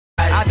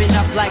been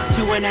up like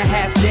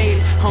 2.5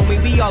 days. Homie,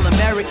 we all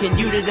American,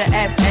 you to the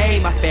SA.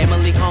 My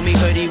family call me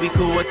Hoodie, we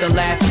cool with the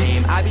last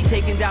name. I be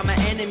taking down my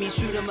enemies,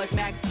 shoot them like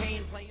Max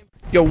Payne.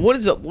 Yo, what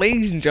is up,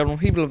 ladies and gentlemen,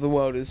 people of the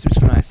world? It's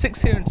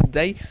Six here, and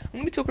today I'm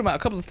going to be talking about a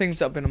couple of things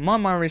that have been on my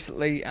mind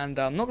recently, and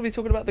I'm not going to be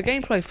talking about the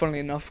gameplay, funnily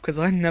enough, because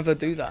I never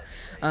do that.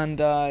 And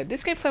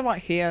this gameplay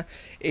right here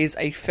is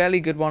a fairly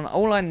good one.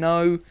 All I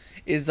know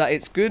is that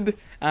it's good,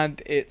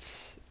 and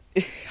it's...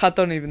 I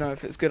don't even know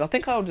if it's good. I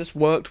think I just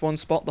worked one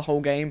spot the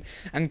whole game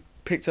and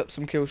picked up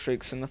some kill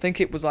streaks, and I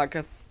think it was like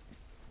a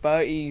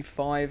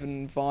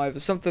 35-5 or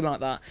something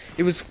like that.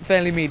 It was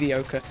fairly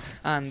mediocre,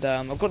 and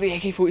I've got the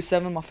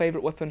AK-47, my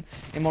favourite weapon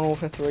in Modern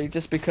Warfare 3,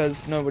 just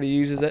because nobody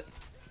uses it.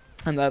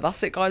 And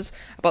that's it, guys,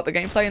 about the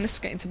gameplay, and let's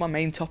get into my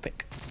main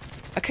topic.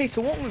 Okay,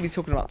 so what I'm going to be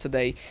talking about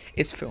today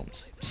is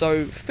films.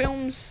 So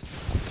films,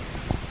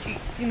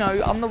 you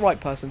know, I'm the right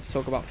person to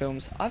talk about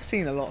films. I've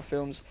seen a lot of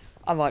films.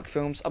 I like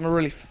films. I'm a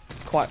really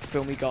quite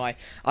filmy guy.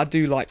 I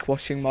do like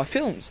watching my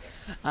films,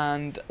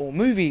 or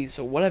movies,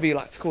 or whatever you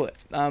like to call it.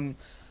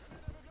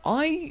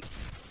 I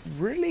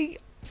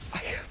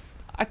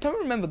don't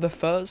remember the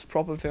first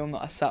proper film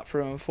that I sat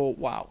through and thought,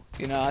 wow,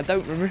 you know, I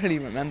don't really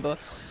remember.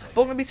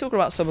 But I'm going to be talking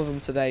about some of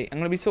them today. I'm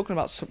going to be talking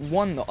about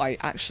one that I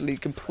actually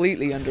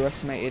completely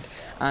underestimated,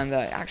 and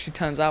it actually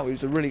turns out it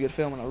was a really good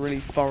film, and I really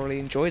thoroughly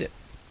enjoyed it.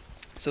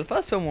 So the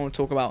first film I want to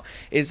talk about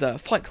is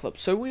Fight Club.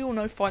 So we all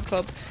know Fight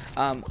Club.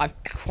 I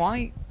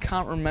quite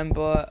can't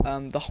remember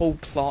the whole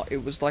plot.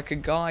 It was like a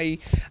guy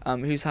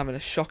who's having a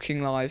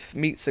shocking life,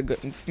 meets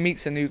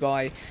a new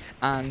guy,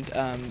 and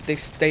they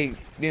stay,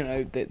 you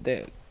know,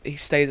 he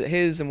stays at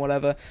his and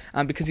whatever,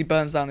 and because he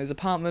burns down his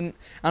apartment,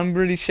 I'm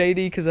really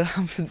shady because I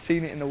haven't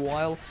seen it in a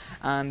while,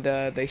 and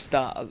they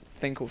start a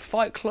thing called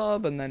Fight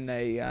Club, and then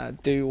they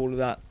do all of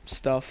that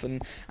stuff,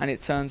 and it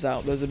turns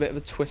out there's a bit of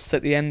a twist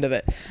at the end of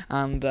it,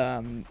 and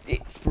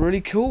it's really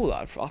cool.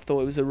 I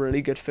thought it was a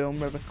really good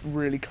film,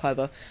 really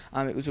clever.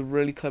 It was a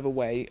really clever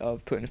way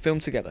of putting a film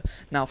together.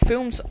 Now,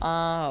 films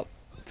are,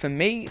 for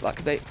me,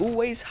 like, they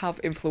always have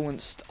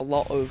influenced a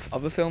lot of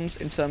other films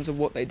in terms of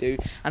what they do,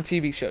 and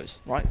TV shows,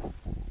 right?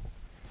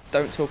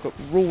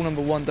 Rule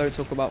number 1, don't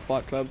talk about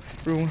Fight Club.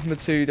 Rule number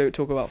 2, don't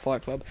talk about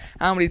Fight Club.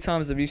 How many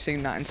times have you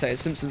seen that in, say, a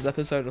Simpsons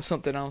episode or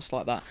something else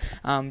like that?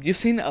 You've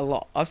seen it a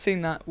lot. I've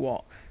seen that,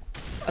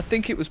 I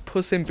think it was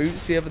Puss in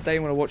Boots the other day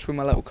when I watched with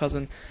my little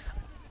cousin.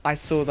 I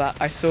saw that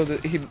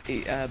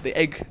the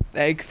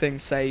egg thing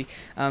say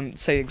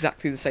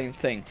exactly the same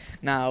thing.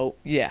 Now,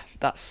 yeah,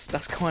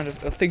 that's kind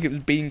of, I think it was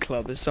Bean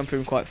Club. It's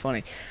something quite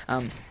funny.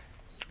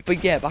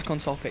 But yeah, back on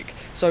topic.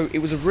 So it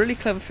was a really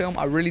clever film.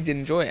 I really did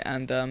enjoy it,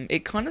 and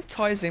it kind of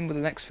ties in with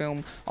the next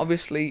film.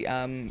 Obviously,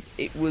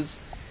 it was,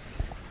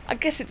 I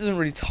guess it doesn't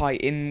really tie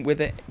in with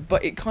it,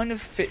 but it kind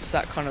of fits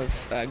that kind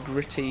of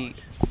gritty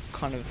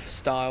kind of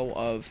style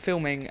of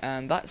filming,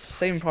 and that's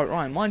Saving Private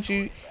Ryan. Mind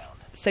you,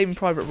 Saving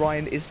Private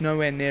Ryan is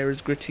nowhere near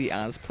as gritty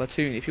as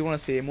Platoon. If you want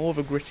to see more of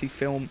a gritty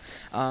film,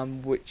 by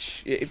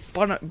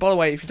the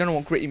way, if you don't know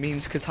what gritty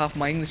means, because half of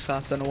my English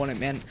class don't know what it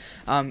meant,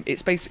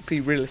 it's basically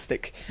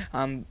realistic.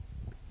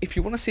 If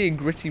you want to see a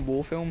gritty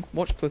war film,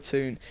 watch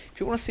Platoon. If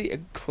you want to see a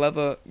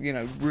clever, you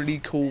know, really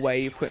cool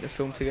way of putting a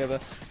film together,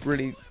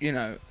 really, you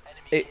know,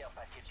 it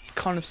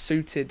kind of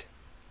suited,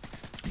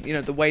 you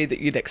know, the way that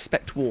you'd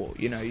expect war.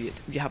 You know, you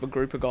have a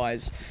group of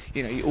guys,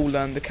 you know, you all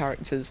learn the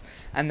characters,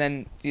 and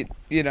then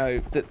you know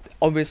that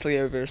obviously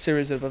over a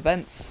series of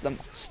events some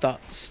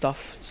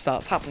stuff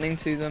starts happening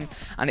to them,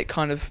 and it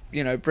kind of,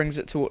 you know, brings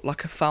it to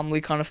like a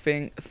family kind of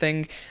thing,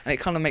 and it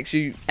kind of makes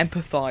you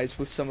empathize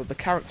with some of the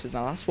characters.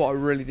 Now that's what I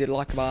really did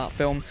like about that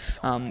film.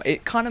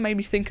 It kind of made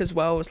me think as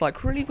well. It's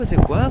like, really, was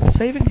it worth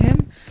saving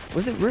him?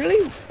 Was it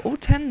really all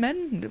 10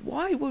 men?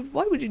 Why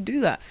would you do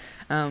that?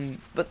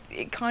 But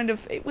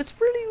it was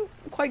really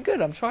quite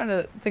good. I'm trying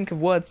to think of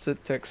words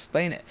to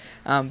explain it.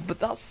 But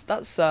that's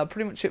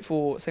pretty much it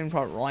for Saving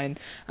Private Ryan.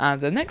 And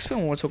the next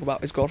film I want to talk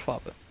about is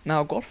Godfather.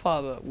 Now,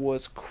 Godfather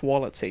was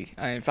quality.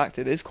 In fact,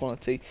 it is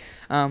quality.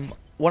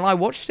 When I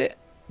watched it,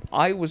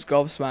 I was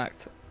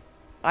gobsmacked.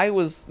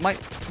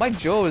 My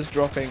jaw was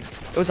dropping.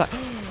 It was like,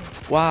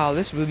 wow,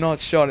 this was not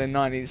shot in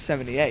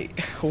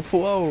 1978.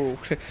 Whoa.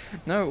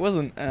 No, it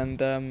wasn't.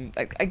 And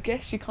I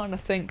guess you kind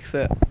of think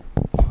that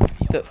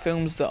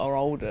films that are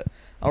older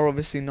are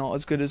obviously not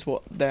as good as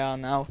what they are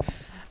now,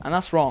 and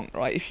that's wrong,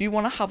 right? If you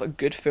want to have a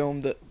good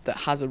film that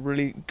has a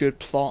really good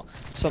plot,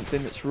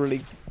 something that's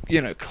really,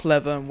 you know,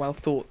 clever and well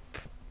thought,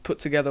 put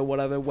together,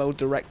 whatever, well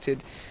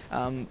directed,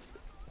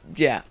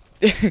 yeah,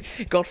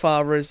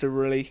 Godfather is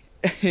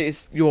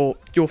it's your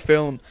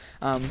film.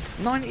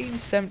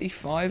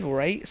 1975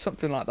 or 8,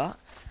 something like that,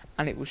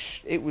 and it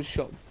was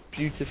shot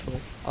beautiful.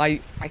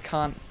 I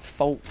can't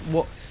fault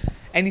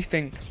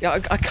anything. Yeah,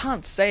 I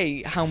can't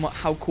say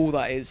how cool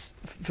that is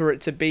for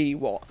it to be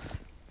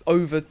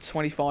over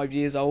 25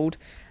 years old,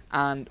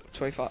 and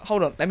 25.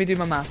 Hold on, let me do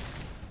my math.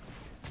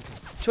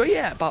 So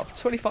yeah, about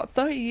 25,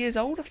 30 years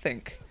old, I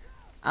think,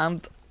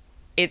 and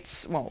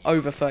it's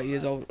over 30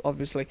 years old,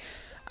 obviously,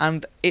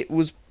 and it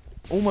was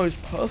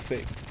almost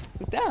perfect.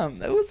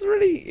 Damn, it was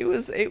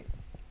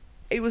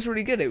it was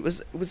really good. It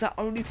was that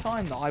only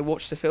time that I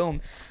watched the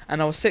film,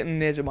 and I was sitting on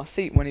the edge of my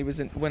seat when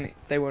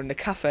they were in the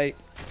cafe,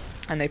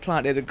 and they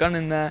planted a gun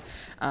in there,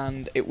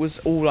 and it was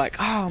all like,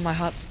 oh, my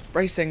heart's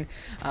racing.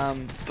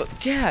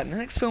 But yeah, the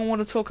next film I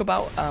want to talk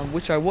about,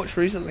 which I watched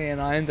recently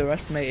and I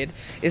underestimated,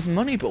 is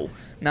Moneyball.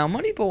 Now,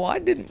 Moneyball, I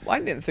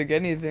didn't think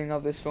anything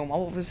of this film.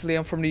 Obviously,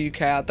 I'm from the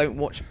UK. I don't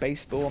watch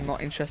baseball. I'm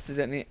not interested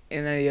in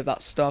any of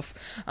that stuff.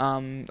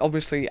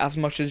 Obviously, as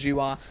much as you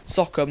are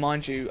soccer,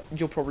 mind you,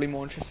 you're probably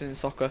more interested in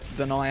soccer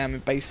than I am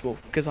in baseball,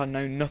 because I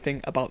know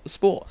nothing about the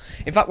sport.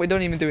 In fact, we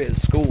don't even do it at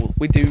school.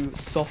 We do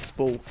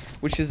softball,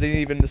 which isn't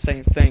even the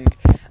same thing.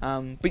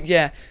 But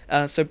yeah,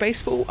 so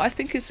baseball, I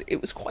think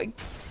it was quite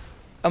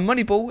a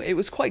Moneyball. It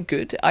was quite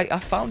good. I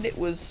found it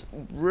was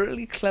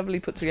really cleverly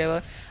put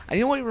together. And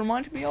you know what it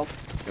reminded me of?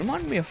 It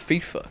reminded me of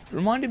FIFA. It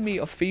reminded me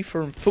of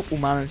FIFA and Football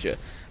Manager.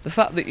 The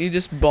fact that you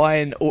just buy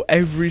in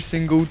every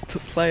single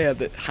player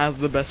that has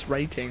the best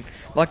rating,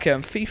 like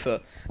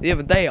FIFA. The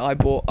other day, I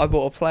bought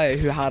a player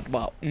who had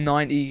about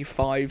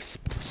 95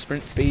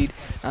 sprint speed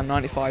and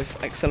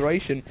 95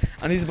 acceleration,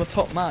 and he's my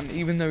top man,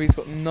 even though he's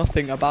got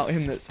nothing about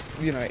him that's,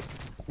 you know,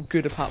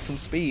 good apart from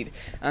speed.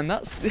 And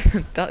that's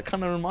that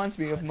kind of reminds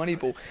me of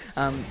Moneyball.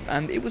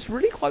 And it was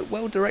really quite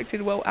well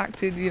directed, well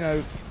acted. You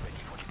know,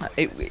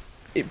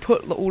 it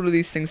put all of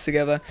these things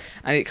together,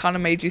 and it kind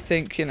of made you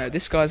think, you know,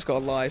 this guy's got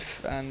a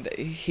life, and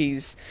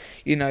he's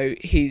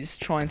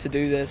trying to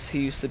do this.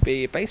 He used to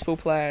be a baseball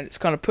player, and it's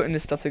kind of putting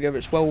this stuff together.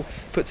 It's well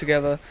put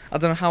together. I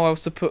don't know how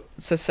else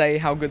to say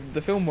how good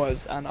the film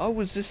was, and I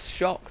was just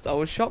shocked. I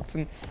was shocked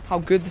in how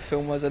good the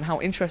film was and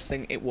how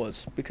interesting it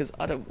was, because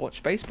I don't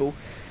watch baseball.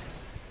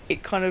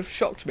 It kind of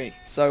shocked me.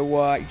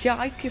 So yeah,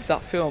 I give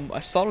that film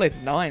a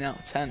solid 9 out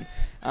of 10.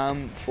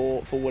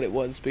 For what it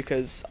was,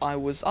 because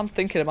I'm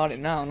thinking about it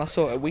now, and I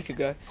saw it a week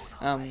ago,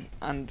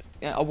 and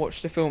yeah, I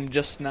watched the film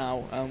just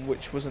now,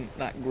 which wasn't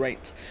that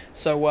great.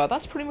 So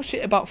that's pretty much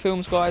it about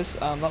films, guys.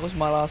 That was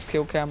my last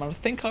kill cam, and I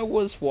think I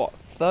was, what,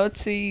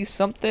 30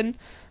 something,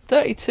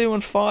 32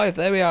 and 5.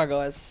 There we are,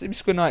 guys. Super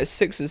Squid Night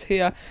 6 is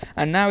here,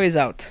 and now he's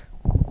out.